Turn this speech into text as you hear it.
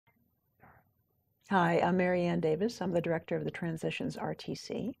Hi, I'm Maryann Davis. I'm the director of the Transitions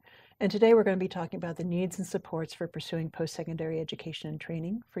RTC. And today we're going to be talking about the needs and supports for pursuing post-secondary education and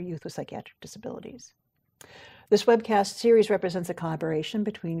training for youth with psychiatric disabilities. This webcast series represents a collaboration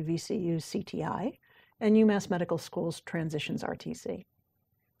between VCU-CTI and UMass Medical School's Transitions RTC.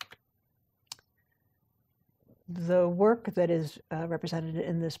 The work that is represented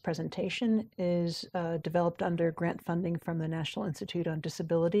in this presentation is developed under grant funding from the National Institute on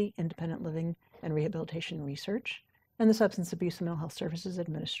Disability, Independent Living, and Rehabilitation Research, and the Substance Abuse and Mental Health Services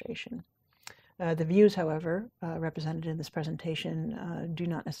Administration. The views, however, represented in this presentation do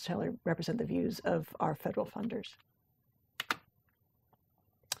not necessarily represent the views of our federal funders.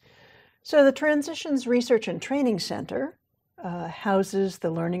 So the Transitions Research and Training Center houses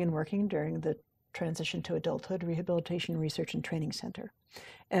the learning and working during the Transition to Adulthood Rehabilitation Research and Training Center.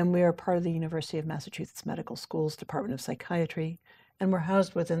 And we are part of the University of Massachusetts Medical School's Department of Psychiatry, and we're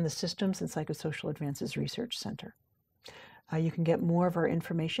housed within the Systems and Psychosocial Advances Research Center. You can get more of our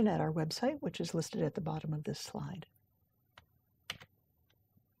information at our website, which is listed at the bottom of this slide.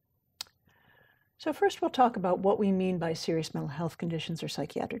 So first we'll talk about what we mean by serious mental health conditions or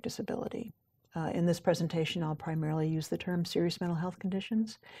psychiatric disability. In this presentation, I'll primarily use the term serious mental health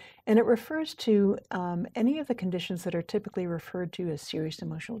conditions, and it refers to any of the conditions that are typically referred to as serious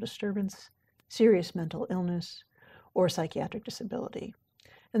emotional disturbance, serious mental illness, or psychiatric disability.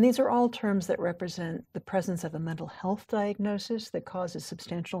 And these are all terms that represent the presence of a mental health diagnosis that causes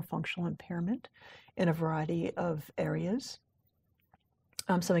substantial functional impairment in a variety of areas.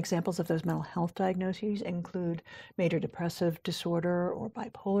 Some examples of those mental health diagnoses include major depressive disorder or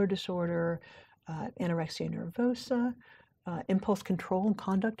bipolar disorder, anorexia nervosa, impulse control and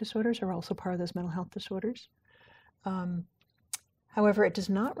conduct disorders are also part of those mental health disorders. However, it does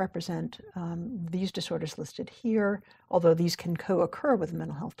not represent these disorders listed here, although these can co-occur with a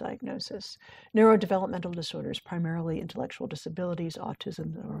mental health diagnosis. Neurodevelopmental disorders, primarily intellectual disabilities,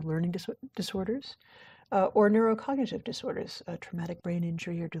 autism, or learning disorders. Or neurocognitive disorders, traumatic brain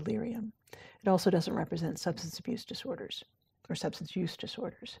injury or delirium. It also doesn't represent substance abuse disorders or substance use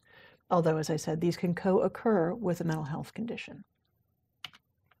disorders, although, as I said, these can co-occur with a mental health condition.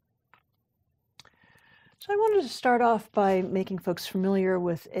 So I wanted to start off by making folks familiar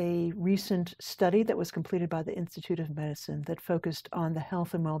with a recent study that was completed by the Institute of Medicine that focused on the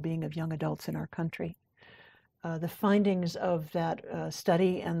health and well-being of young adults in our country. The findings of that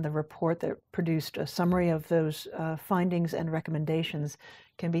study and the report that produced a summary of those findings and recommendations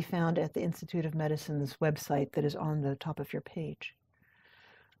can be found at the Institute of Medicine's website that is on the top of your page.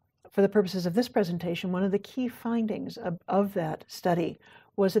 For the purposes of this presentation, one of the key findings of that study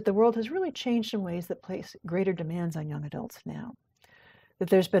was that the world has really changed in ways that place greater demands on young adults now. That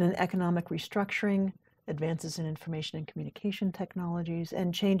there's been an economic restructuring, advances in information and communication technologies,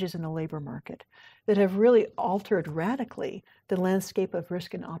 and changes in the labor market that have really altered radically the landscape of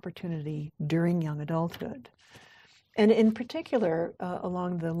risk and opportunity during young adulthood. And in particular,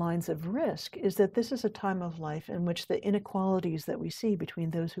 along the lines of risk, is that this is a time of life in which the inequalities that we see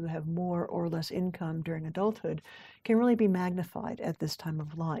between those who have more or less income during adulthood can really be magnified at this time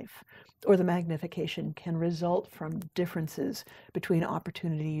of life, or the magnification can result from differences between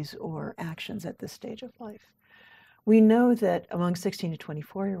opportunities or actions at this stage of life. We know that among 16 to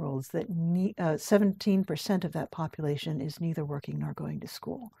 24-year-olds that 17% of that population is neither working nor going to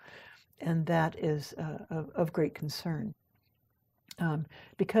school. And that is of great concern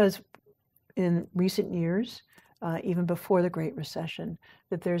because in recent years, even before the Great Recession,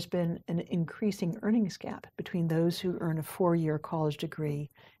 that there's been an increasing earnings gap between those who earn a 4-year college degree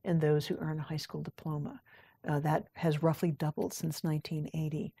and those who earn a high school diploma. That has roughly doubled since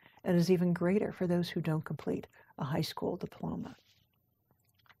 1980 and is even greater for those who don't complete a high school diploma.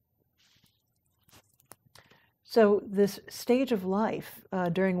 So this stage of life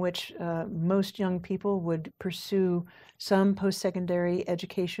during which most young people would pursue some post-secondary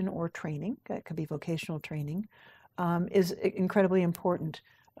education or training, that could be vocational training, is incredibly important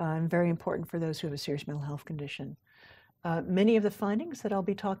and very important for those who have a serious mental health condition. Many of the findings that I'll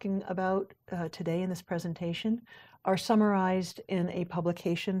be talking about today in this presentation are summarized in a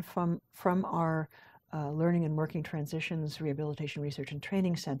publication from our Learning and Working Transitions Rehabilitation Research and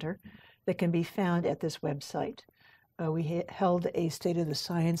Training Center that can be found at this website. We held a State of the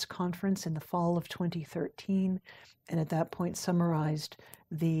Science conference in the fall of 2013, and at that point summarized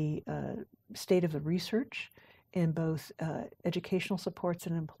the state of the research in both educational supports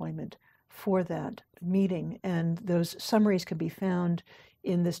and employment for that meeting. And those summaries can be found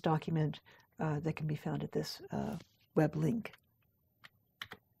in this document that can be found at this web link.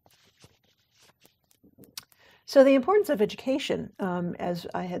 So the importance of education, as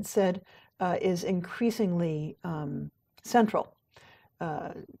I had said, is increasingly central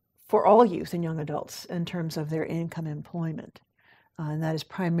for all youth and young adults in terms of their income employment. And that is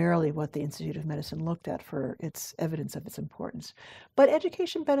primarily what the Institute of Medicine looked at for its evidence of its importance. But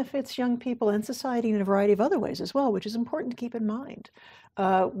education benefits young people and society in a variety of other ways as well, which is important to keep in mind.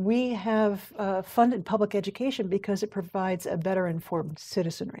 We have funded public education because it provides a better informed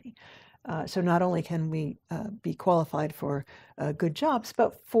citizenry. So not only can we be qualified for good jobs,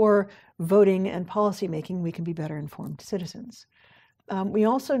 but for voting and policy making, we can be better informed citizens. We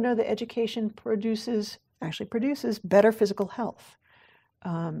also know that education actually produces better physical health.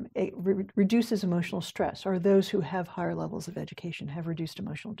 It reduces emotional stress, or those who have higher levels of education have reduced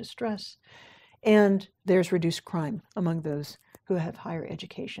emotional distress. And there's reduced crime among those who have higher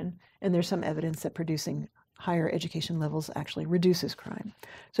education. And there's some evidence that producing higher education levels actually reduces crime.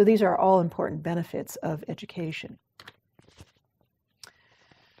 So these are all important benefits of education.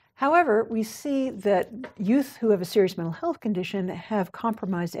 However, we see that youth who have a serious mental health condition have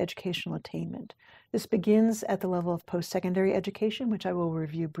compromised educational attainment. This begins at the level of post-secondary education, which I will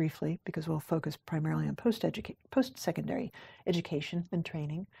review briefly because we'll focus primarily on post-secondary education and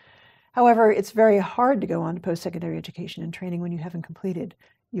training. However, it's very hard to go on to post-secondary education and training when you haven't completed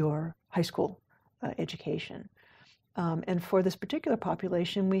your high school education. And for this particular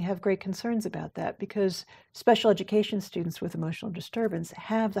population, we have great concerns about that because special education students with emotional disturbance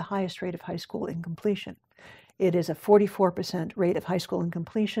have the highest rate of high school incompletion. It is a 44% rate of high school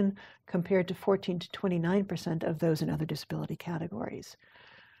incompletion compared to 14 to 29% of those in other disability categories.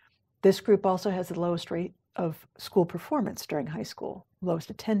 This group also has the lowest rate of school performance during high school, lowest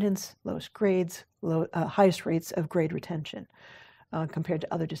attendance, lowest grades, highest rates of grade retention compared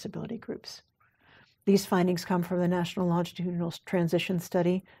to other disability groups. These findings come from the National Longitudinal Transition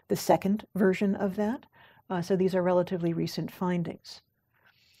Study, the second version of that. So these are relatively recent findings.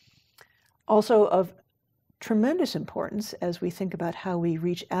 Also of tremendous importance as we think about how we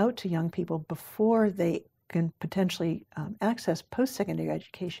reach out to young people before they can potentially access post-secondary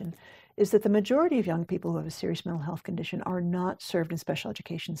education is that the majority of young people who have a serious mental health condition are not served in special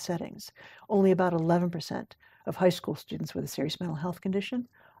education settings. Only about 11% of high school students with a serious mental health condition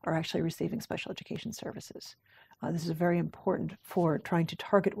are actually receiving special education services. This is very important for trying to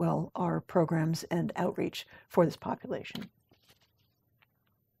target well our programs and outreach for this population.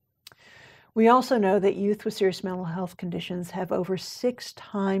 We also know that youth with serious mental health conditions have over 6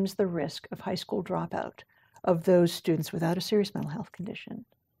 times the risk of high school dropout of those students without a serious mental health condition,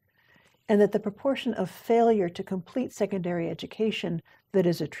 and that the proportion of failure to complete secondary education that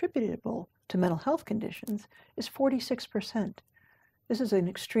is attributable to mental health conditions is 46%. This is an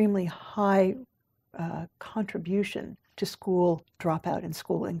extremely high contribution to school dropout and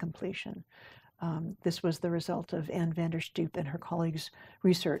school incompletion. This was the result of Ann van der Stoep and her colleagues'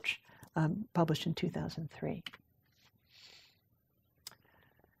 research published in 2003.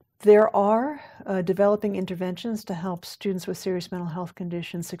 There are developing interventions to help students with serious mental health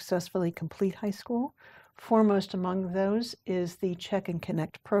conditions successfully complete high school. Foremost among those is the Check and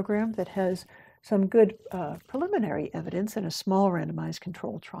Connect program that has some good preliminary evidence in a small randomized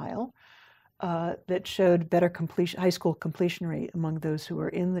controlled trial that showed better high school completion rate among those who are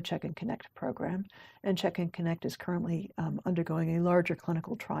in the Check and Connect program. And Check and Connect is currently undergoing a larger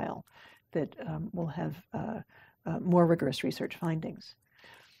clinical trial that will have more rigorous research findings.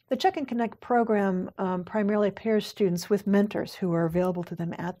 The Check and Connect program primarily pairs students with mentors who are available to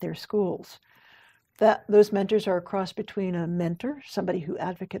them at their schools. Those mentors are a cross between a mentor, somebody who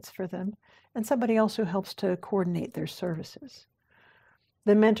advocates for them, and somebody else who helps to coordinate their services.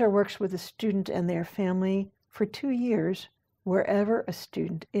 The mentor works with the student and their family for 2 years, wherever a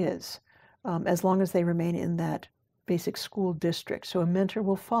student is, as long as they remain in that basic school district. So a mentor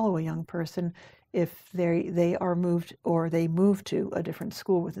will follow a young person if they are moved or they move to a different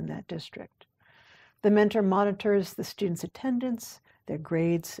school within that district. The mentor monitors the student's attendance, their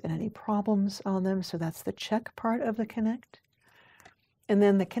grades, and any problems on them. So that's the check part of the Connect. And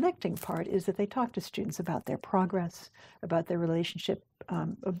then the connecting part is that they talk to students about their progress, about their relationship,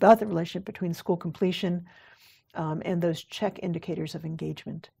 about the relationship between school completion and those check indicators of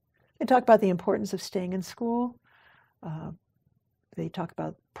engagement. They talk about the importance of staying in school. They talk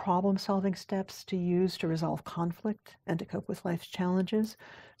about problem-solving steps to use to resolve conflict and to cope with life's challenges.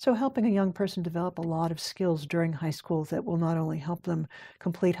 So helping a young person develop a lot of skills during high school that will not only help them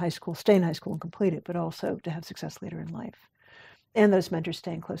complete high school, stay in high school and complete it, but also to have success later in life. And those mentors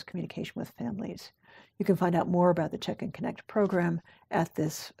stay in close communication with families. You can find out more about the Check and Connect program at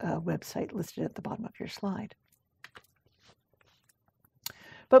this website listed at the bottom of your slide.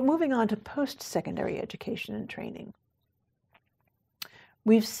 But moving on to post-secondary education and training,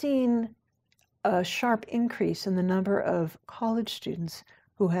 we've seen a sharp increase in the number of college students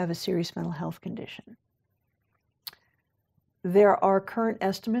who have a serious mental health condition. There are current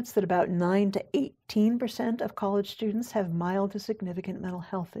estimates that about 9 to 18% of college students have mild to significant mental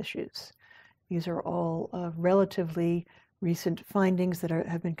health issues. These are all relatively recent findings that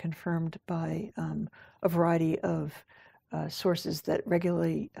have been confirmed by a variety of sources that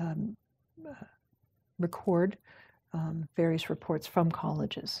regularly record various reports from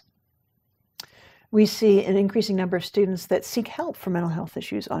colleges. We see an increasing number of students that seek help for mental health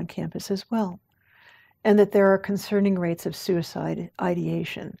issues on campus as well, and that there are concerning rates of suicide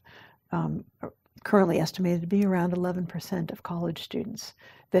ideation, currently estimated to be around 11% of college students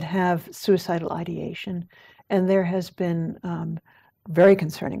that have suicidal ideation, and there has been very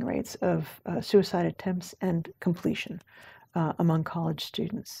concerning rates of suicide attempts and completion among college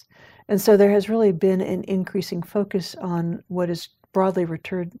students. And so there has really been an increasing focus on what is broadly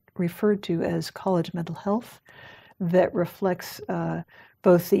referred to as college mental health that reflects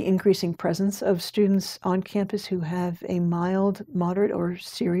both the increasing presence of students on campus who have a mild, moderate, or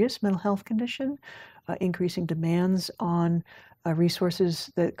serious mental health condition, increasing demands on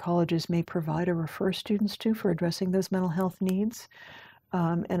resources that colleges may provide or refer students to for addressing those mental health needs,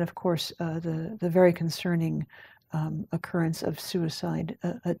 and of course the very concerning occurrence of suicide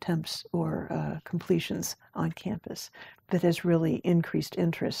attempts or completions on campus that has really increased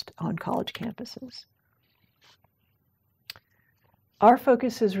interest on college campuses. Our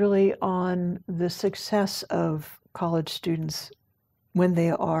focus is really on the success of college students when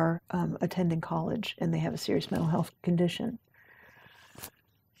they are attending college and they have a serious mental health condition.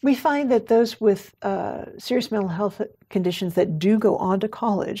 We find that those with serious mental health conditions that do go on to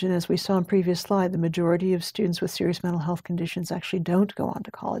college, and as we saw in previous slide, the majority of students with serious mental health conditions actually don't go on to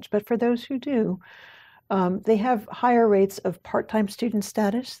college, but for those who do, they have higher rates of part-time student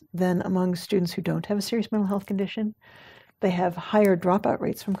status than among students who don't have a serious mental health condition. They have higher dropout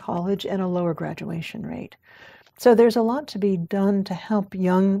rates from college and a lower graduation rate. So there's a lot to be done to help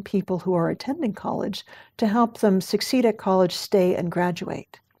young people who are attending college, to help them succeed at college, stay, and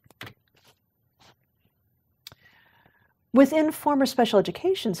graduate. Within former special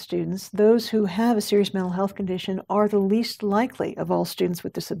education students, those who have a serious mental health condition are the least likely of all students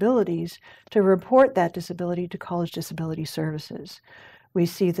with disabilities to report that disability to college disability services. We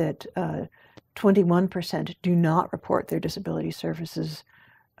see that 21% do not report their disability services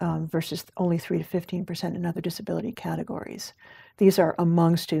versus only 3 to 15% in other disability categories. These are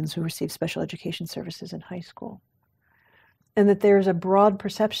among students who receive special education services in high school. And that there's a broad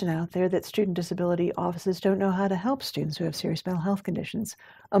perception out there that student disability offices don't know how to help students who have serious mental health conditions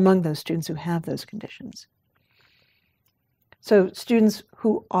among those students who have those conditions. So students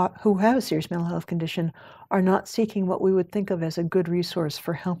who have a serious mental health condition are not seeking what we would think of as a good resource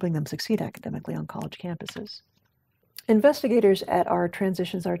for helping them succeed academically on college campuses. Investigators at our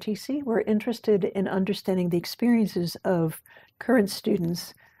Transitions RTC were interested in understanding the experiences of current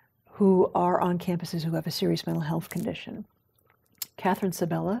students who are on campuses who have a serious mental health condition. Catherine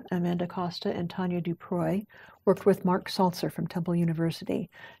Sabella, Amanda Costa, and Tanya Duproy worked with Mark Salzer from Temple University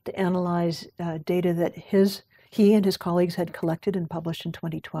to analyze data that he and his colleagues had collected and published in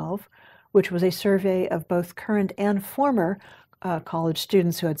 2012, which was a survey of both current and former college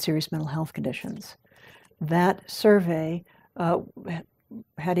students who had serious mental health conditions. That survey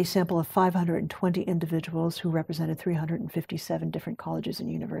had a sample of 520 individuals who represented 357 different colleges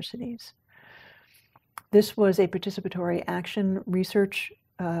and universities. This was a participatory action research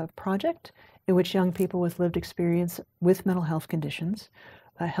project in which young people with lived experience with mental health conditions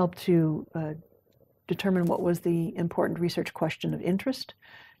helped to determine what was the important research question of interest,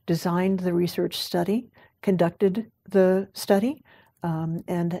 designed the research study, conducted the study,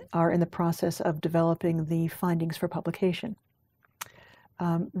 and are in the process of developing the findings for publication.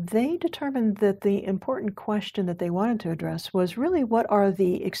 They determined that the important question that they wanted to address was really what are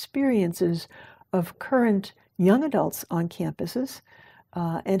the experiences of current young adults on campuses,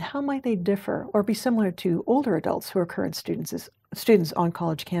 and how might they differ or be similar to older adults who are current students on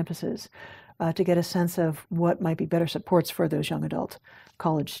college campuses, to get a sense of what might be better supports for those young adult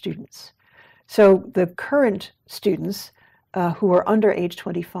college students. So the current students who are under age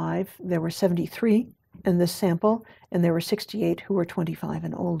 25, there were 73 in this sample, and there were 68 who were 25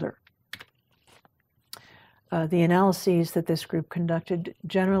 and older. The analyses that this group conducted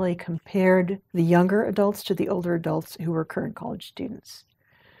generally compared the younger adults to the older adults who were current college students.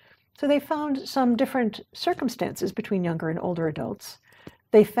 So they found some different circumstances between younger and older adults.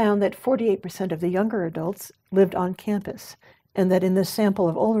 They found that 48% of the younger adults lived on campus, and that in this sample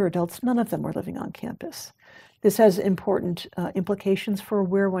of older adults, none of them were living on campus. This has important implications for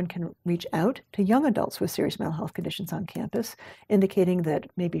where one can reach out to young adults with serious mental health conditions on campus, indicating that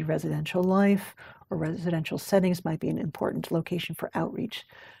maybe residential life or residential settings might be an important location for outreach,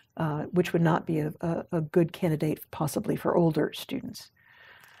 which would not be a good candidate possibly for older students.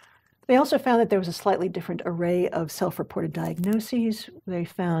 They also found that there was a slightly different array of self-reported diagnoses. They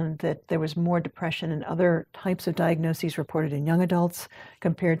found that there was more depression and other types of diagnoses reported in young adults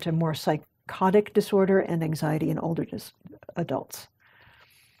compared to more psychotic disorder and anxiety in older adults.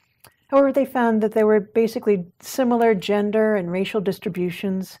 However, they found that there were basically similar gender and racial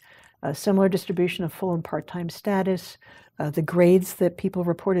distributions, a similar distribution of full and part-time status, the grades that people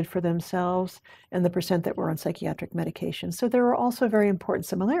reported for themselves, and the percent that were on psychiatric medication. So there were also very important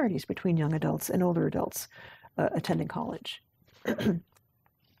similarities between young adults and older adults attending college.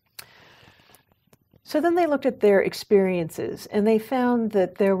 So then they looked at their experiences, and they found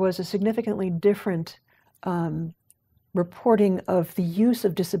that there was a significantly different reporting of the use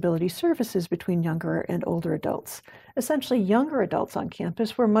of disability services between younger and older adults. Essentially, younger adults on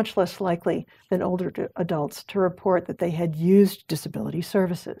campus were much less likely than older adults to report that they had used disability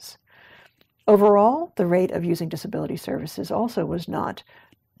services. Overall, the rate of using disability services also was not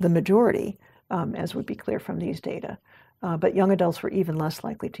the majority, as would be clear from these data, but young adults were even less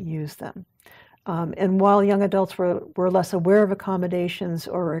likely to use them. And while young adults were less aware of accommodations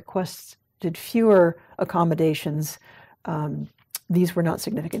or requested fewer accommodations, these were not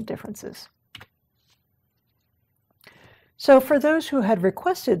significant differences. So for those who had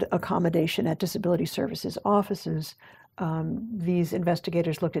requested accommodation at disability services offices, these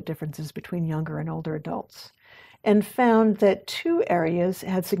investigators looked at differences between younger and older adults and found that two areas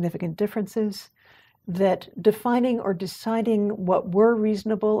had significant differences, that defining or deciding what were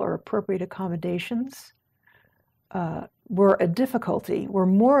reasonable or appropriate accommodations were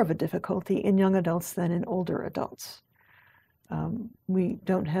more of a difficulty in young adults than in older adults. We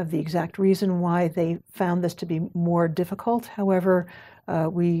don't have the exact reason why they found this to be more difficult. However,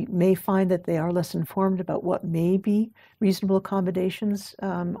 we may find that they are less informed about what may be reasonable accommodations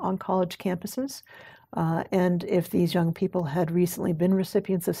on college campuses. And if these young people had recently been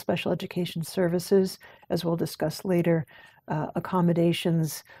recipients of special education services, as we'll discuss later,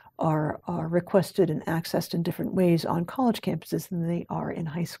 accommodations are requested and accessed in different ways on college campuses than they are in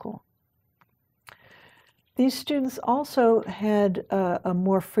high school. These students also had a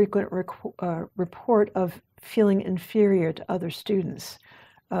more frequent report of feeling inferior to other students,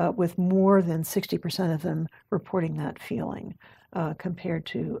 with more than 60% of them reporting that feeling, compared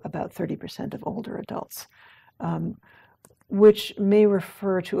to about 30% of older adults, which may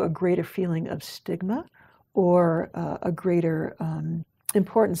refer to a greater feeling of stigma or a greater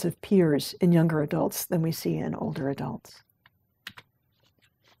importance of peers in younger adults than we see in older adults.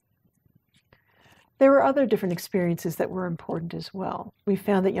 There were other different experiences that were important as well. We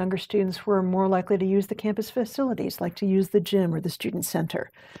found that younger students were more likely to use the campus facilities, like to use the gym or the student center.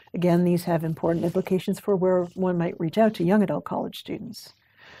 Again, these have important implications for where one might reach out to young adult college students.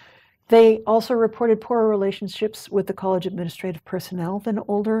 They also reported poorer relationships with the college administrative personnel than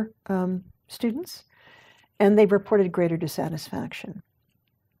older students, and they reported greater dissatisfaction.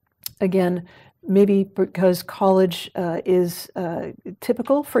 Again, maybe because college is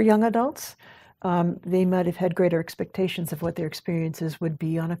typical for young adults, they might have had greater expectations of what their experiences would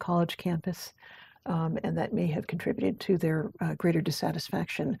be on a college campus, and that may have contributed to their greater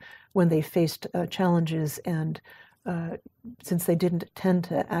dissatisfaction when they faced challenges. And since they didn't tend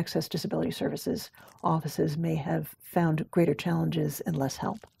to access disability services, offices may have found greater challenges and less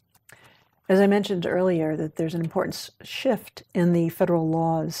help. As I mentioned earlier, that there's an important shift in the federal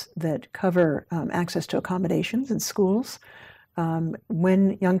laws that cover access to accommodations in schools.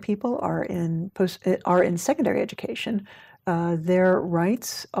 When young people are in secondary education, their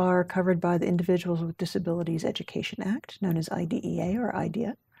rights are covered by the Individuals with Disabilities Education Act, known as IDEA or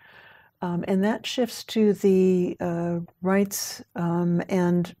IDEA. And that shifts to the rights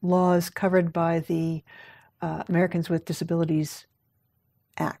and laws covered by the Americans with Disabilities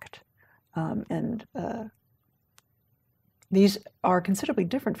Act. These are considerably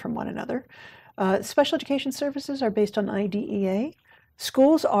different from one another. Special education services are based on IDEA.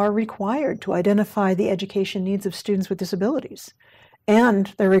 Schools are required to identify the education needs of students with disabilities,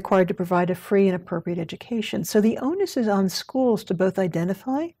 and they're required to provide a free and appropriate education. So the onus is on schools to both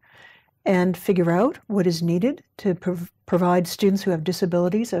identify and figure out what is needed to provide students who have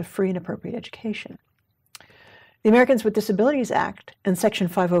disabilities a free and appropriate education. The Americans with Disabilities Act and Section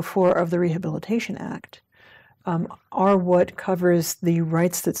 504 of the Rehabilitation Act are what covers the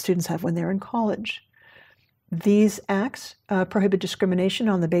rights that students have when they're in college. These acts prohibit discrimination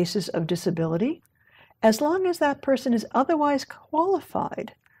on the basis of disability, as long as that person is otherwise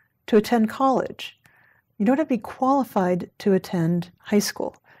qualified to attend college. You don't have to be qualified to attend high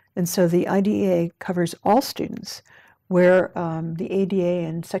school. And so the IDEA covers all students, where the ADA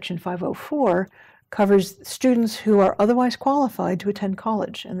in Section 504 covers students who are otherwise qualified to attend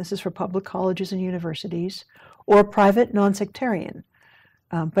college. And this is for public colleges and universities or private non-sectarian.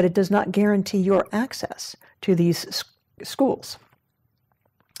 But it does not guarantee your access to these schools.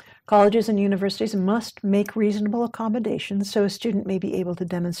 Colleges and universities must make reasonable accommodations so a student may be able to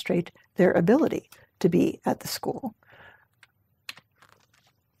demonstrate their ability to be at the school.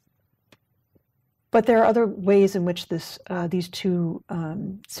 But there are other ways in which these two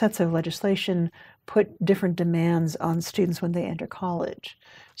sets of legislation put different demands on students when they enter college.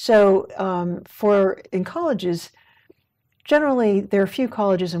 So in colleges, generally, there are few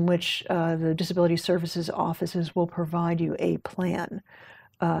colleges in which the Disability Services offices will provide you a plan.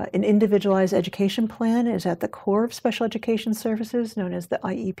 An individualized education plan is at the core of special education services, known as the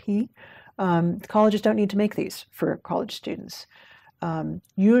IEP. Colleges don't need to make these for college students.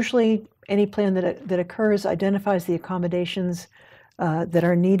 Usually, any plan that occurs identifies the accommodations that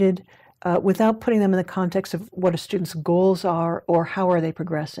are needed without putting them in the context of what a student's goals are or how are they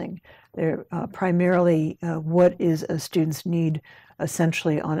progressing. They're primarily what is a student's need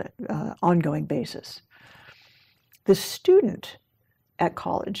essentially on an ongoing basis. The student at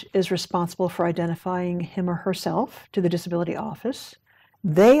college is responsible for identifying him or herself to the disability office.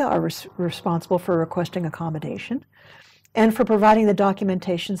 They are responsible for requesting accommodation and for providing the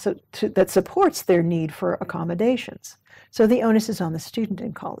documentation that supports their need for accommodations. So the onus is on the student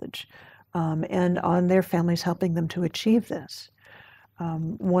in college and on their families helping them to achieve this.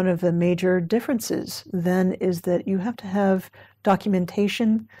 One of the major differences then is that you have to have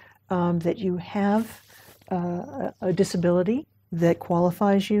documentation that you have a disability that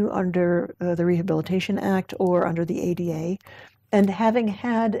qualifies you under the Rehabilitation Act or under the ADA. And having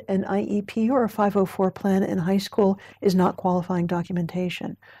had an IEP or a 504 plan in high school is not qualifying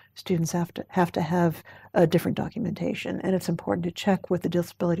documentation. Students have to have a different documentation, and it's important to check with the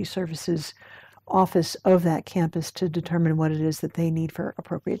Disability Services office of that campus to determine what it is that they need for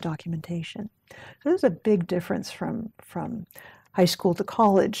appropriate documentation. So there's a big difference from high school to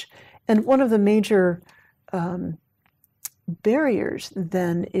college. And one of the major barriers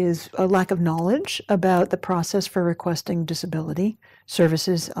then is a lack of knowledge about the process for requesting disability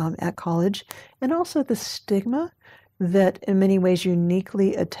services at college, and also the stigma that in many ways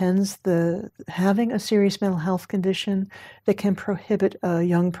uniquely attends having a serious mental health condition that can prohibit a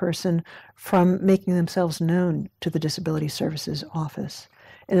young person from making themselves known to the Disability Services office.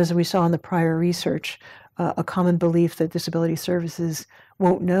 And as we saw in the prior research, a common belief that disability services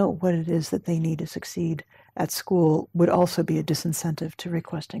won't know what it is that they need to succeed at school would also be a disincentive to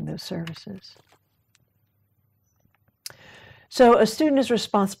requesting those services. So a student is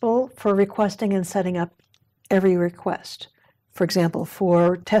responsible for requesting and setting up every request. For example,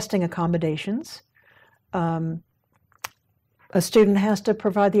 for testing accommodations, a student has to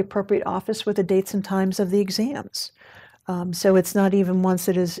provide the appropriate office with the dates and times of the exams. So it's not even once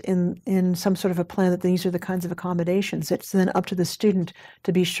it is in some sort of a plan that these are the kinds of accommodations. It's then up to the student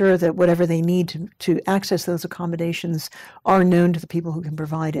to be sure that whatever they need to access those accommodations are known to the people who can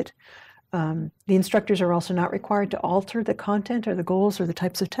provide it. The instructors are also not required to alter the content or the goals or the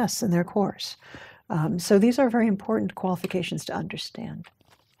types of tests in their course. So these are very important qualifications to understand.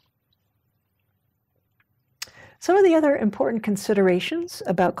 Some of the other important considerations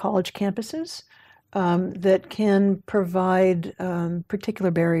about college campuses that can provide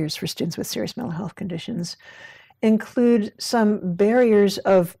particular barriers for students with serious mental health conditions include some barriers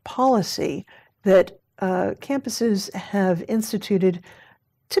of policy that campuses have instituted,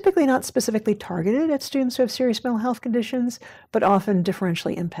 typically not specifically targeted at students who have serious mental health conditions, but often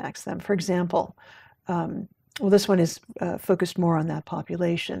differentially impacts them. For example, well, this one is focused more on that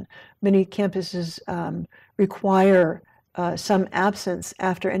population. Many campuses require some absence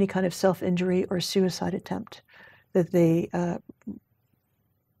after any kind of self-injury or suicide attempt, that they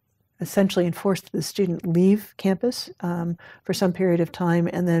essentially enforce the student leave campus for some period of time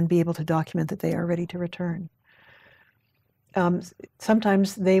and then be able to document that they are ready to return.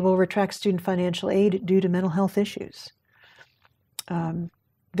 Sometimes they will retract student financial aid due to mental health issues.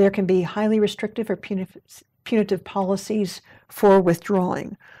 There can be highly restrictive or punitive policies for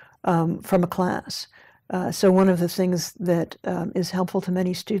withdrawing from a class. So one of the things that is helpful to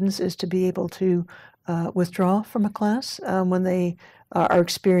many students is to be able to withdraw from a class when they are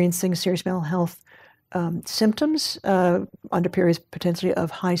experiencing serious mental health symptoms under periods potentially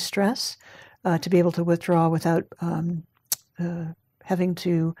of high stress. to be able to withdraw without having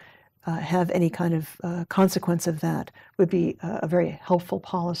to have any kind of consequence of that would be a very helpful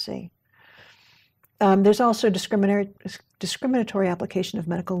policy. There's also discriminatory application of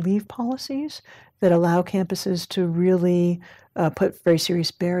medical leave policies that allow campuses to really put very serious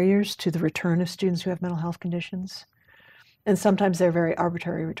barriers to the return of students who have mental health conditions. And sometimes they're very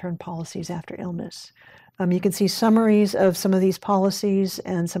arbitrary return policies after illness. You can see summaries of some of these policies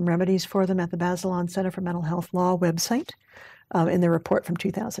and some remedies for them at the Bazelon Center for Mental Health Law website in their report from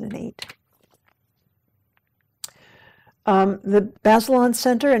 2008. The Bazelon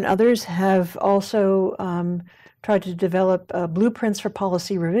Center and others have also tried to develop blueprints for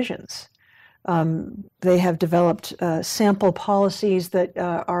policy revisions. They have developed sample policies that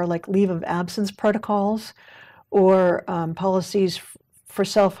are like leave of absence protocols, or policies for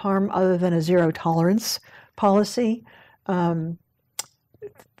self-harm other than a zero tolerance policy,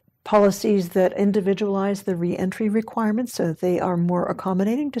 policies that individualize the re-entry requirements so that they are more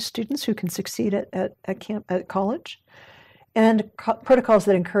accommodating to students who can succeed at college, and protocols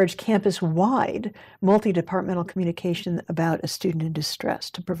that encourage campus-wide multi-departmental communication about a student in distress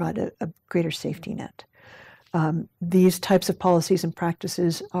to provide a greater safety net. These types of policies and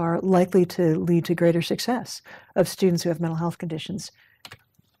practices are likely to lead to greater success of students who have mental health conditions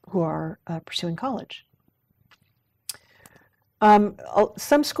who are pursuing college.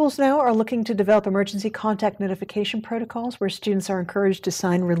 Some schools now are looking to develop emergency contact notification protocols where students are encouraged to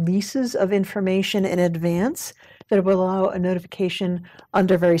sign releases of information in advance that will allow a notification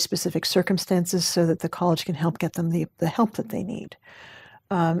under very specific circumstances so that the college can help get them the help that they need.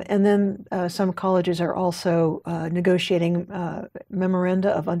 And then some colleges are also negotiating memoranda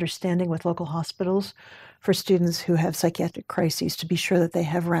of understanding with local hospitals for students who have psychiatric crises to be sure that they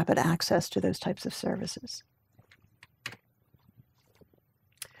have rapid access to those types of services.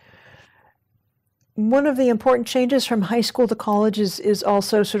 One of the important changes from high school to college is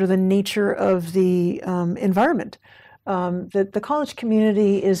also sort of the nature of the environment. The college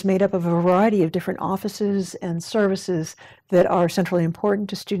community is made up of a variety of different offices and services that are centrally important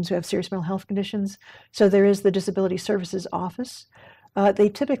to students who have serious mental health conditions. So there is the Disability Services Office. They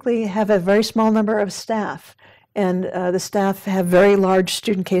typically have a very small number of staff, and the staff have very large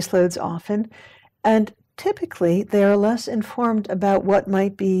student caseloads often. And typically, they are less informed about what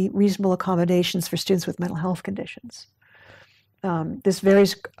might be reasonable accommodations for students with mental health conditions. This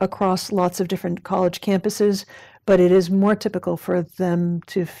varies across lots of different college campuses, but it is more typical for them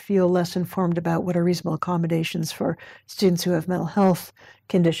to feel less informed about what are reasonable accommodations for students who have mental health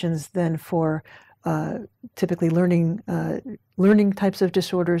conditions than for typically learning types of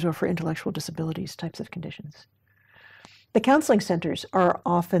disorders or for intellectual disabilities types of conditions. The counseling centers are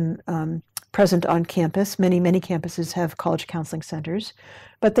often present on campus. Many campuses have college counseling centers,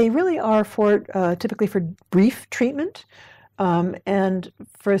 but they really are typically for brief treatment and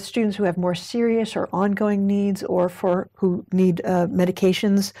for students who have more serious or ongoing needs, or who need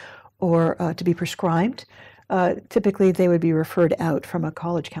medications or to be prescribed. Typically, they would be referred out from a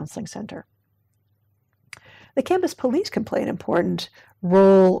college counseling center. The campus police can play an important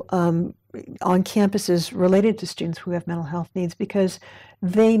role on campuses related to students who have mental health needs, because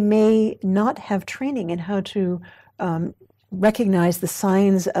they may not have training in how to recognize the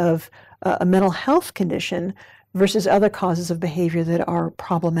signs of a mental health condition versus other causes of behavior that are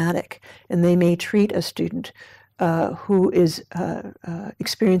problematic. And they may treat a student who is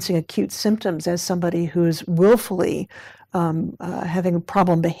experiencing acute symptoms as somebody who is willfully having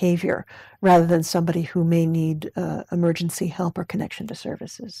problem behavior, rather than somebody who may need emergency help or connection to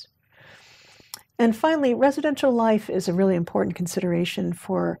services. And finally, residential life is a really important consideration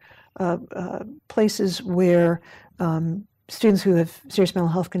for places where students who have serious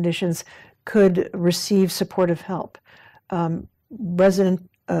mental health conditions could receive supportive help. Resident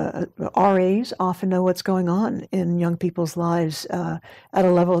RAs often know what's going on in young people's lives at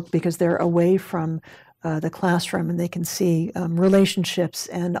a level because they're away from the classroom, and they can see relationships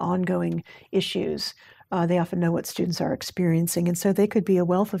and ongoing issues. They often know what students are experiencing, and so they could be a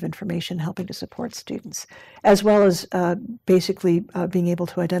wealth of information helping to support students, as well as basically being able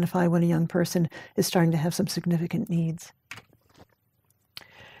to identify when a young person is starting to have some significant needs.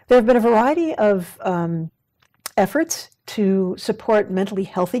 There have been a variety of efforts to support mentally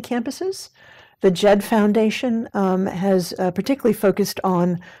healthy campuses. The JED Foundation has particularly focused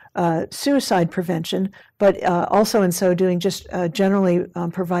on suicide prevention, but also in so doing just generally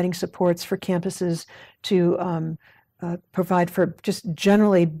providing supports for campuses to provide for just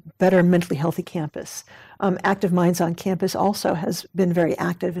generally better mentally healthy campus. Active Minds on Campus also has been very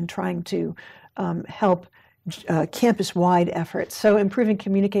active in trying to help campus-wide effort. So improving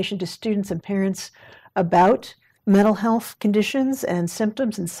communication to students and parents about mental health conditions and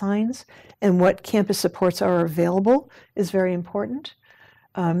symptoms and signs and what campus supports are available is very important.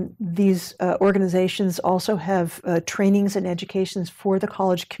 These organizations also have trainings and educations for the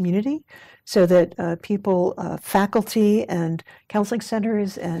college community so that people, faculty and counseling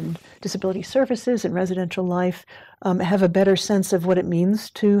centers and disability services and residential life have a better sense of what it means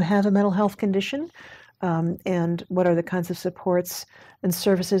to have a mental health condition and what are the kinds of supports and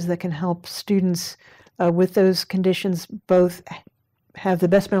services that can help students with those conditions both have the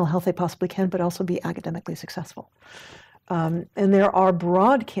best mental health they possibly can, but also be academically successful. And there are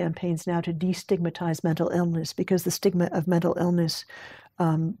broad campaigns now to destigmatize mental illness because the stigma of mental illness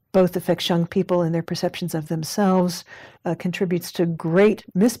both affects young people and their perceptions of themselves, contributes to great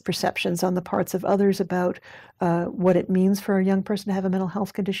misperceptions on the parts of others about what it means for a young person to have a mental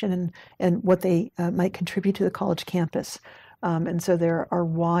health condition and what they might contribute to the college campus. And so there are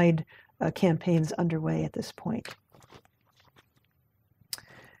wide campaigns underway at this point.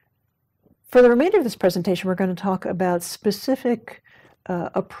 For the remainder of this presentation, we're going to talk about specific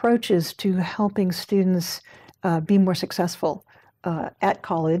approaches to helping students be more successful at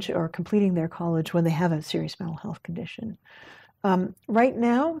college or completing their college when they have a serious mental health condition. Right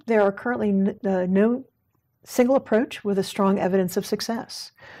now, there are currently no single approach with a strong evidence of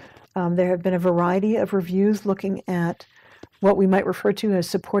success. There have been a variety of reviews looking at what we might refer to as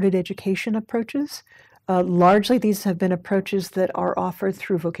supported education approaches. Largely, these have been approaches that are offered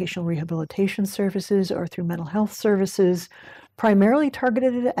through vocational rehabilitation services or through mental health services, primarily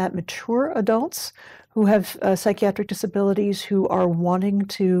targeted at mature adults who have psychiatric disabilities who are wanting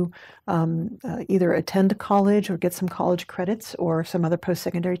to either attend college or get some college credits or some other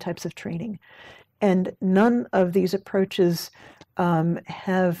post-secondary types of training. And none of these approaches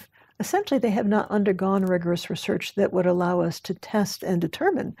essentially, they have not undergone rigorous research that would allow us to test and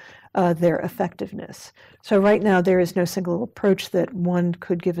determine their effectiveness. So right now, there is no single approach that one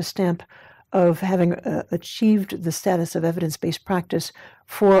could give a stamp of having achieved the status of evidence-based practice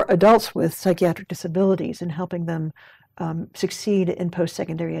for adults with psychiatric disabilities and helping them succeed in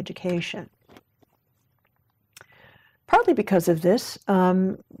post-secondary education. Partly because of this,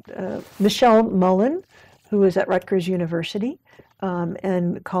 Michelle Mullen, who is at Rutgers University,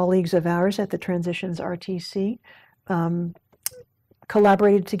 and colleagues of ours at the Transitions RTC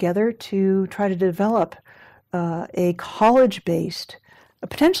collaborated together to try to develop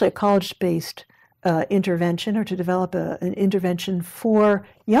potentially a college-based intervention, or to develop an intervention for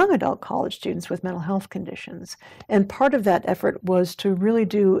young adult college students with mental health conditions. And part of that effort was to really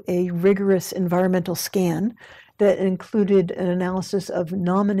do a rigorous environmental scan that included an analysis of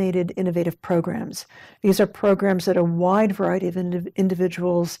nominated innovative programs. These are programs that a wide variety of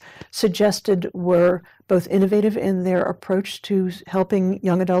individuals suggested were both innovative in their approach to helping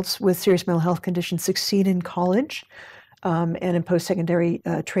young adults with serious mental health conditions succeed in college and in post-secondary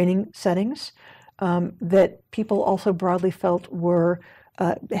training settings, that people also broadly felt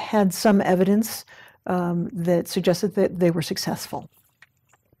had some evidence that suggested that they were successful.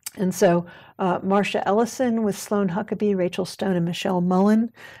 And so Marcia Ellison with Sloan Huckabee, Rachel Stone, and Michelle Mullen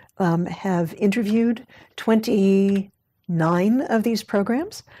have interviewed 29 of these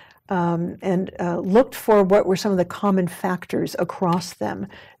programs and looked for what were some of the common factors across them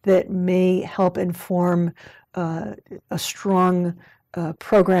that may help inform a strong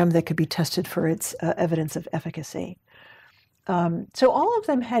program that could be tested for its evidence of efficacy. So all of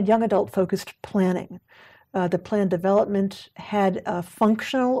them had young adult focused planning. The plan development had a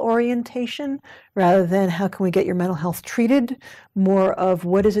functional orientation rather than how can we get your mental health treated, more of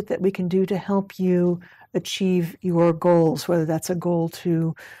what is it that we can do to help you achieve your goals, whether that's a goal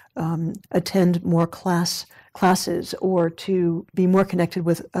to attend more classes or to be more connected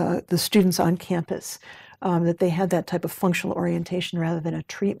with the students on campus, that they had that type of functional orientation rather than a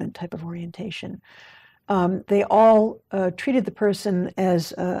treatment type of orientation. They all treated the person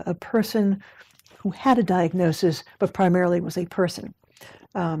as a person who had a diagnosis, but primarily was a person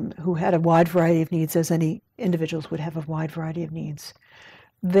who had a wide variety of needs, as any individuals would have a wide variety of needs.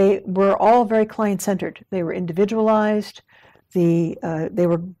 They were all very client-centered. They were individualized. They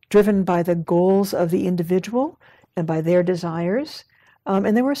were driven by the goals of the individual and by their desires.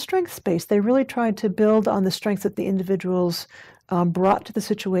 And they were strengths-based. They really tried to build on the strengths that the individuals brought to the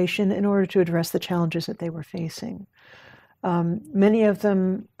situation in order to address the challenges that they were facing. Many of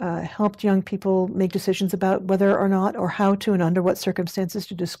them helped young people make decisions about whether or not or how to and under what circumstances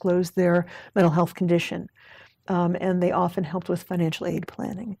to disclose their mental health condition. And they often helped with financial aid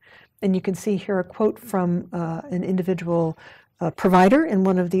planning. And you can see here a quote from an individual provider in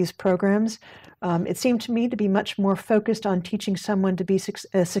one of these programs, it seemed to me to be much more focused on teaching someone to be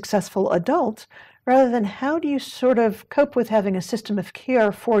a successful adult rather than how do you sort of cope with having a system of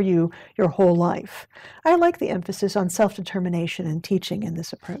care for you your whole life. I like the emphasis on self-determination and teaching in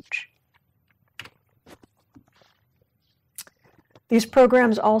this approach. These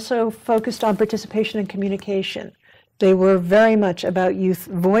programs also focused on participation and communication. They were very much about youth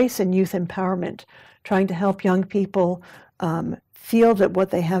voice and youth empowerment, trying to help young people feel that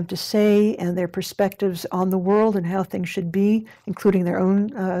what they have to say and their perspectives on the world and how things should be, including their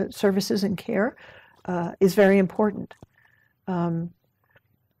own services and care, is very important.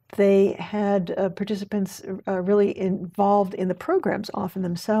 They had participants really involved in the programs often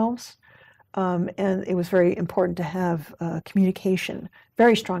themselves, and it was very important to have communication,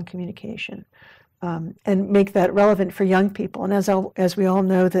 very strong communication. And make that relevant for young people. And as we all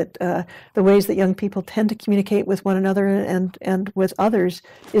know, that the ways that young people tend to communicate with one another and with others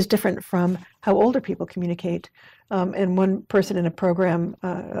is different from how older people communicate. And one person in a program,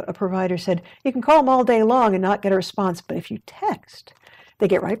 a provider said, you can call them all day long and not get a response, but if you text, they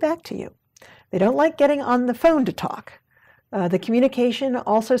get right back to you. They don't like getting on the phone to talk. The communication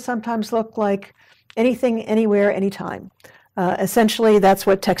also sometimes look like anything, anywhere, anytime. Essentially, that's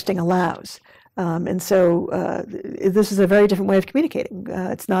what texting allows. And so this is a very different way of communicating.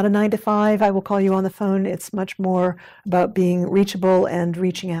 It's not a 9 to 5, I will call you on the phone. It's much more about being reachable and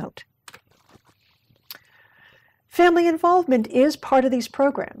reaching out. Family involvement is part of these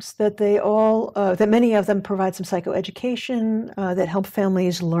programs, that that many of them provide some psychoeducation that help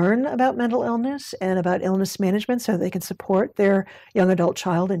families learn about mental illness and about illness management so they can support their young adult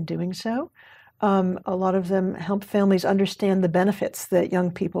child in doing so. A lot of them help families understand the benefits that young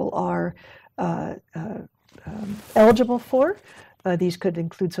people are eligible for. These could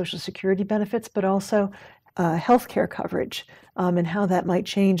include Social Security benefits, but also health care coverage and how that might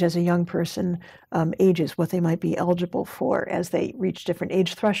change as a young person ages, what they might be eligible for as they reach different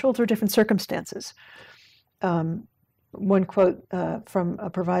age thresholds or different circumstances. One quote from a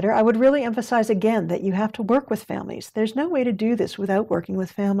provider, I would really emphasize again that you have to work with families. There's no way to do this without working with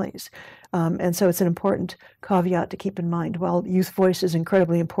families. And so it's an important caveat to keep in mind. While youth voice is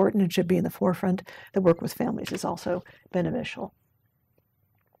incredibly important and should be in the forefront, the work with families is also beneficial.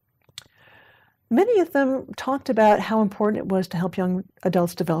 Many of them talked about how important it was to help young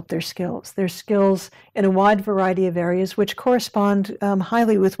adults develop their skills in a wide variety of areas, which correspond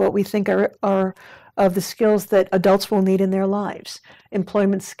highly with what we think are of the skills that adults will need in their lives.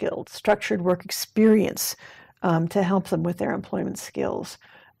 Employment skills, structured work experience to help them with their employment skills,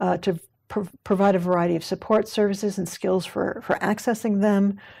 to provide a variety of support services and skills for accessing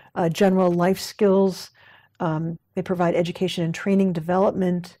them, general life skills. They provide education and training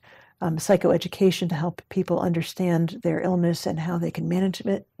development, psychoeducation to help people understand their illness and how they can manage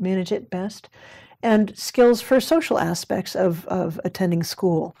it best, and skills for social aspects of attending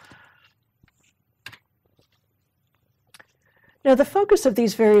school. Now, the focus of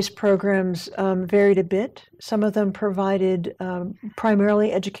these various programs varied a bit. Some of them provided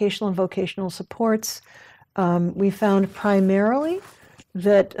primarily educational and vocational supports. We found primarily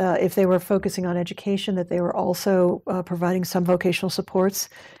that if they were focusing on education, that they were also providing some vocational supports,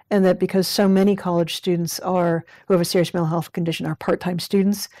 and that because so many college students who have a serious mental health condition are part-time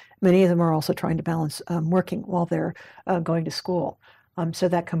students, many of them are also trying to balance working while they're going to school. So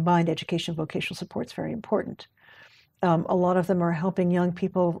that combined education and vocational support is very important. A lot of them are helping young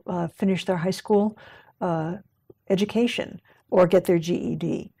people finish their high school education or get their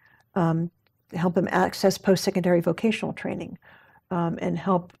GED, help them access post-secondary vocational training, and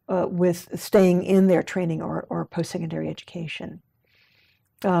help with staying in their training or post-secondary education.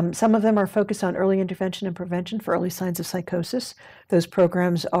 Some of them are focused on early intervention and prevention for early signs of psychosis. Those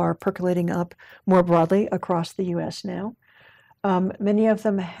programs are percolating up more broadly across the U.S. now. Many of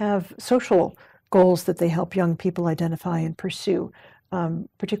them have social goals that they help young people identify and pursue,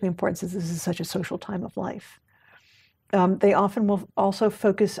 particularly important since this is such a social time of life. They often will also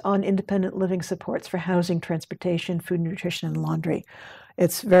focus on independent living supports for housing, transportation, food, nutrition, and laundry.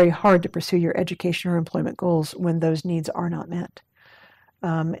 It's very hard to pursue your education or employment goals when those needs are not met.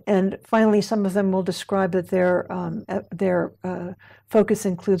 And finally, some of them will describe that their focus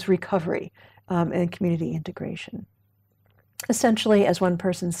includes recovery and community integration. Essentially, as one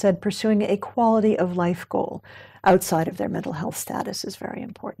person said, pursuing a quality of life goal outside of their mental health status is very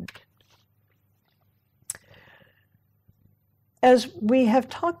important. As we have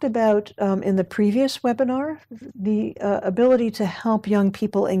talked about in the previous webinar, the ability to help young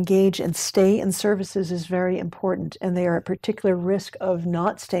people engage and stay in services is very important, and they are at particular risk of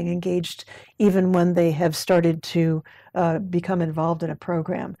not staying engaged even when they have started to become involved in a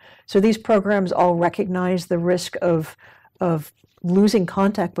program. So these programs all recognize the risk of losing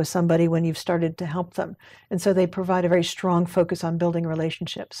contact with somebody when you've started to help them. And so they provide a very strong focus on building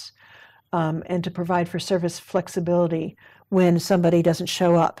relationships and to provide for service flexibility when somebody doesn't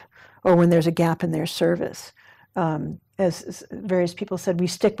show up or when there's a gap in their service. As various people said, we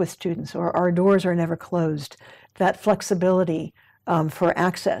stick with students, or our doors are never closed. That flexibility for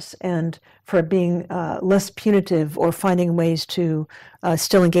access and for being less punitive or finding ways to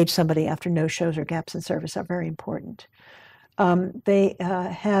still engage somebody after no shows or gaps in service are very important. They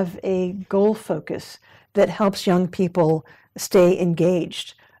have a goal focus that helps young people stay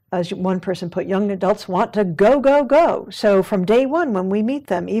engaged. As one person put, young adults want to go, go, go. So from day one, when we meet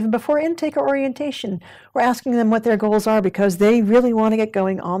them, even before intake or orientation, we're asking them what their goals are because they really want to get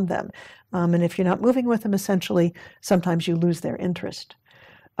going on them. And if you're not moving with them, essentially, sometimes you lose their interest.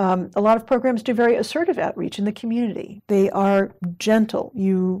 A lot of programs do very assertive outreach in the community. They are gentle.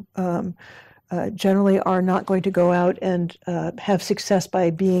 You generally are not going to go out and have success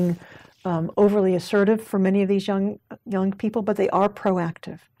by being overly assertive for many of these young people, but they are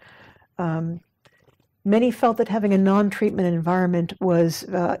proactive. Many felt that having a non-treatment environment was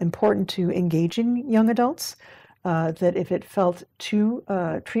important to engaging young adults, that if it felt too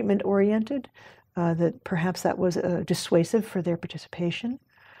treatment-oriented, that perhaps that was dissuasive for their participation.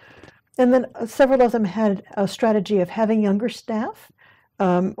 And then several of them had a strategy of having younger staff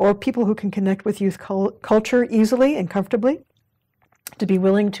or people who can connect with youth culture easily and comfortably, to be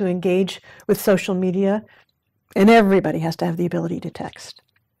willing to engage with social media, and everybody has to have the ability to text.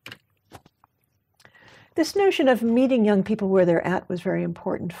 This notion of meeting young people where they're at was very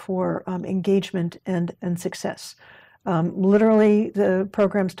important for engagement and success. Literally, the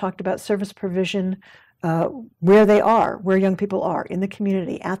programs talked about service provision where they are, where young people are, in the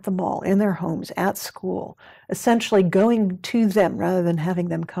community, at the mall, in their homes, at school, essentially going to them rather than having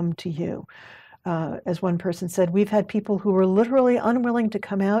them come to you. As one person said, we've had people who were literally unwilling to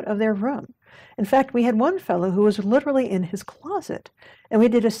come out of their room. In fact, we had one fellow who was literally in his closet, and we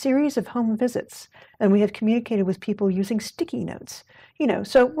did a series of home visits, and we have communicated with people using sticky notes.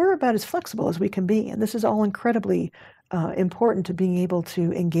 So we're about as flexible as we can be, and this is all incredibly important to being able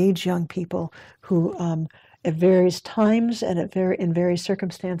to engage young people who at various times and in various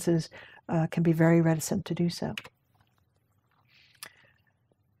circumstances can be very reticent to do so.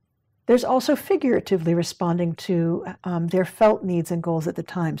 There's also figuratively responding to their felt needs and goals at the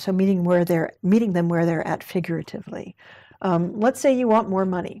time. So meeting them where they're at figuratively. Let's say you want more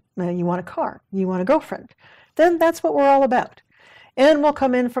money, you want a car, you want a girlfriend. Then that's what we're all about. And we'll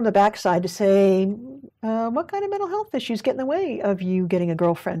come in from the backside to say, what kind of mental health issues get in the way of you getting a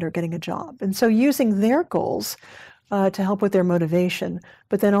girlfriend or getting a job? And so using their goals to help with their motivation,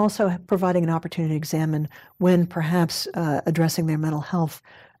 but then also providing an opportunity to examine when perhaps addressing their mental health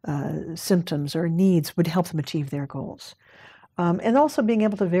symptoms or needs would help them achieve their goals. And also being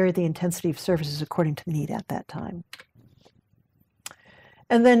able to vary the intensity of services according to the need at that time.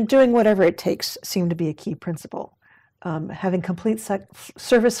 And then doing whatever it takes seemed to be a key principle. Having complete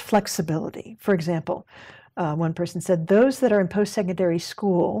service flexibility. For example, one person said, those that are in post-secondary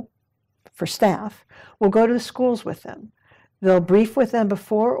school for staff will go to the schools with them. They'll brief with them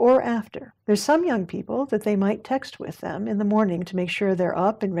before or after. There's some young people that they might text with them in the morning to make sure they're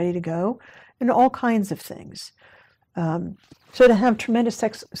up and ready to go, and all kinds of things. So to have tremendous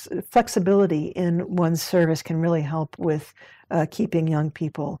flexibility in one's service can really help with keeping young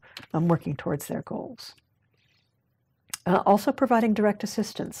people working towards their goals. Also providing direct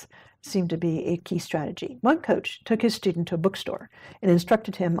assistance seemed to be a key strategy. One coach took his student to a bookstore and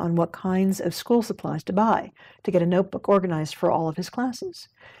instructed him on what kinds of school supplies to buy to get a notebook organized for all of his classes.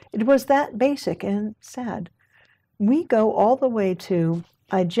 It was that basic and sad. We go all the way to,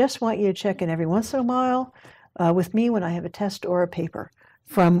 I just want you to check in every once in a while with me when I have a test or a paper,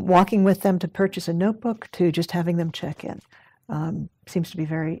 from walking with them to purchase a notebook to just having them check in. Seems to be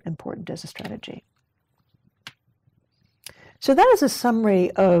very important as a strategy. So that is a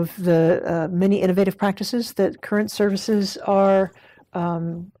summary of the many innovative practices that current services are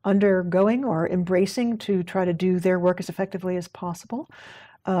undergoing or embracing to try to do their work as effectively as possible.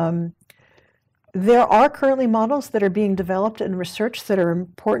 There are currently models that are being developed and researched that are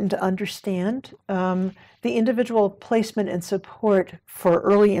important to understand. The individual placement and support for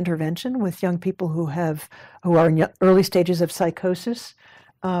early intervention with young people who are in early stages of psychosis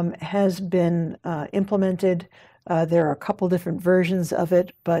has been implemented There are a couple different versions of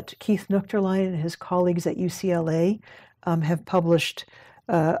it, but Keith Nuchterlein and his colleagues at UCLA have published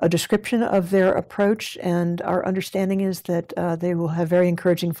a description of their approach, and our understanding is that they will have very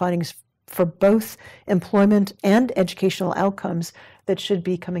encouraging findings for both employment and educational outcomes that should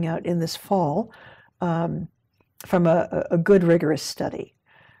be coming out in this fall from a good, rigorous study.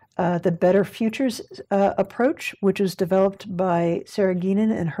 The Better Futures approach, which was developed by Sarah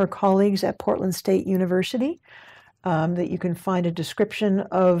Geenan and her colleagues at Portland State University, that you can find a description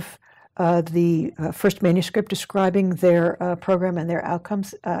of the first manuscript describing their program and their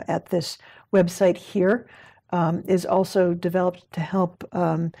outcomes at this website here, is also developed to help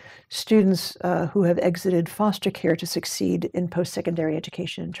students who have exited foster care to succeed in post-secondary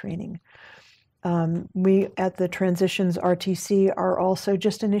education and training. We at the Transitions RTC are also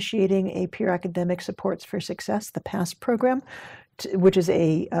just initiating a Peer Academic Supports for Success, the PASS program, which is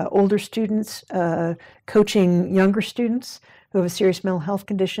a older students coaching younger students who have a serious mental health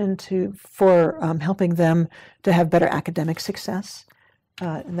condition for helping them to have better academic success.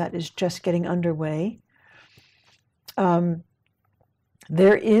 And that is just getting underway.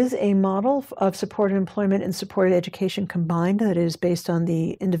 There is a model of supported employment and supported education combined that is based on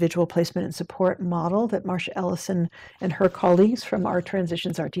the individual placement and support model that Marcia Ellison and her colleagues from our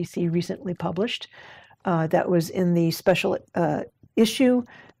Transitions RTC recently published. That was in the special issue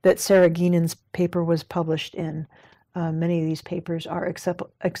that Sarah Geenan's paper was published in. Many of these papers are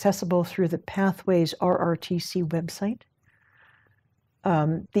accessible through the Pathways RRTC website.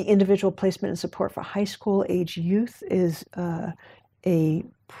 The individual placement and support for high school age youth is a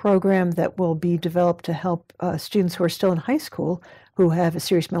program that will be developed to help students who are still in high school who have a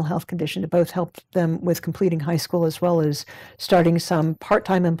serious mental health condition, to both help them with completing high school as well as starting some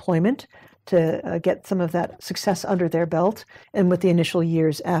part-time employment to get some of that success under their belt, and with the initial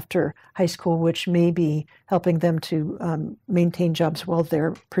years after high school, which may be helping them to maintain jobs while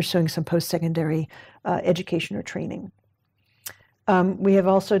they're pursuing some post-secondary education or training. We have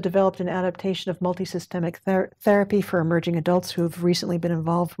also developed an adaptation of multisystemic therapy for emerging adults who have recently been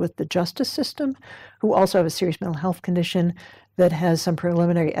involved with the justice system, who also have a serious mental health condition that has some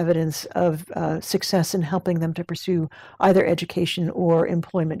preliminary evidence of success in helping them to pursue either education or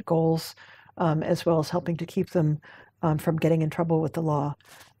employment goals, as well as helping to keep them from getting in trouble with the law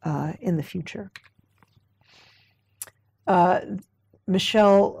in the future.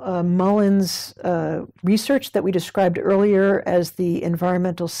 Michelle Mullen's research that we described earlier as the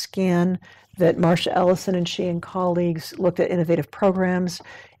environmental scan that Marcia Ellison and she and colleagues looked at innovative programs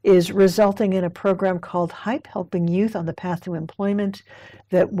is resulting in a program called HYPE, Helping Youth on the Path to Employment,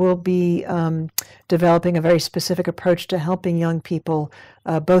 that will be developing a very specific approach to helping young people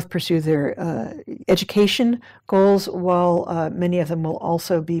both pursue their education goals, while many of them will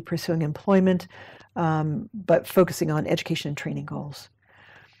also be pursuing employment, but focusing on education and training goals.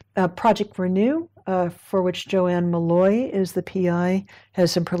 Project Renew, for which Joanne Malloy is the PI,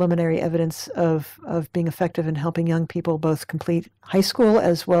 has some preliminary evidence of being effective in helping young people both complete high school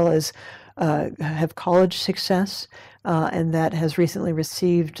as well as have college success, and that has recently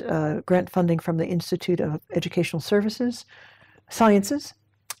received grant funding from the Institute of Educational Sciences,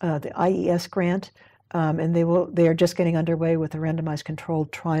 the IES grant, and they are just getting underway with a randomized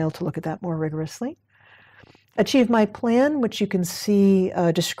controlled trial to look at that more rigorously. Achieve My Plan, which you can see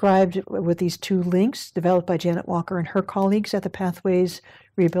described with these two links, developed by Janet Walker and her colleagues at the Pathways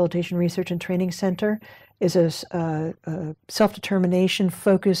Rehabilitation Research and Training Center, is a self-determination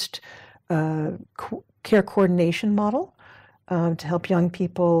focused care coordination model to help young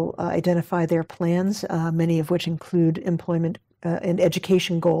people identify their plans, many of which include employment and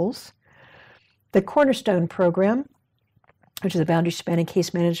education goals. The Cornerstone Program, which is a boundary-spanning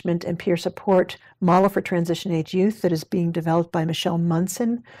case management and peer support model for transition-age youth that is being developed by Michelle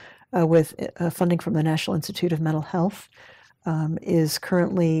Munson with funding from the National Institute of Mental Health, is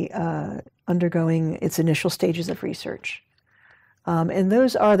currently undergoing its initial stages of research. And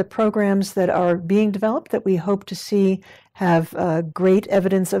those are the programs that are being developed that we hope to see have great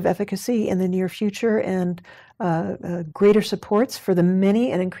evidence of efficacy in the near future, and greater supports for the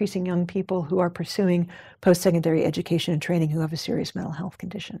many and increasing young people who are pursuing post-secondary education and training who have a serious mental health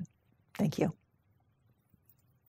condition. Thank you.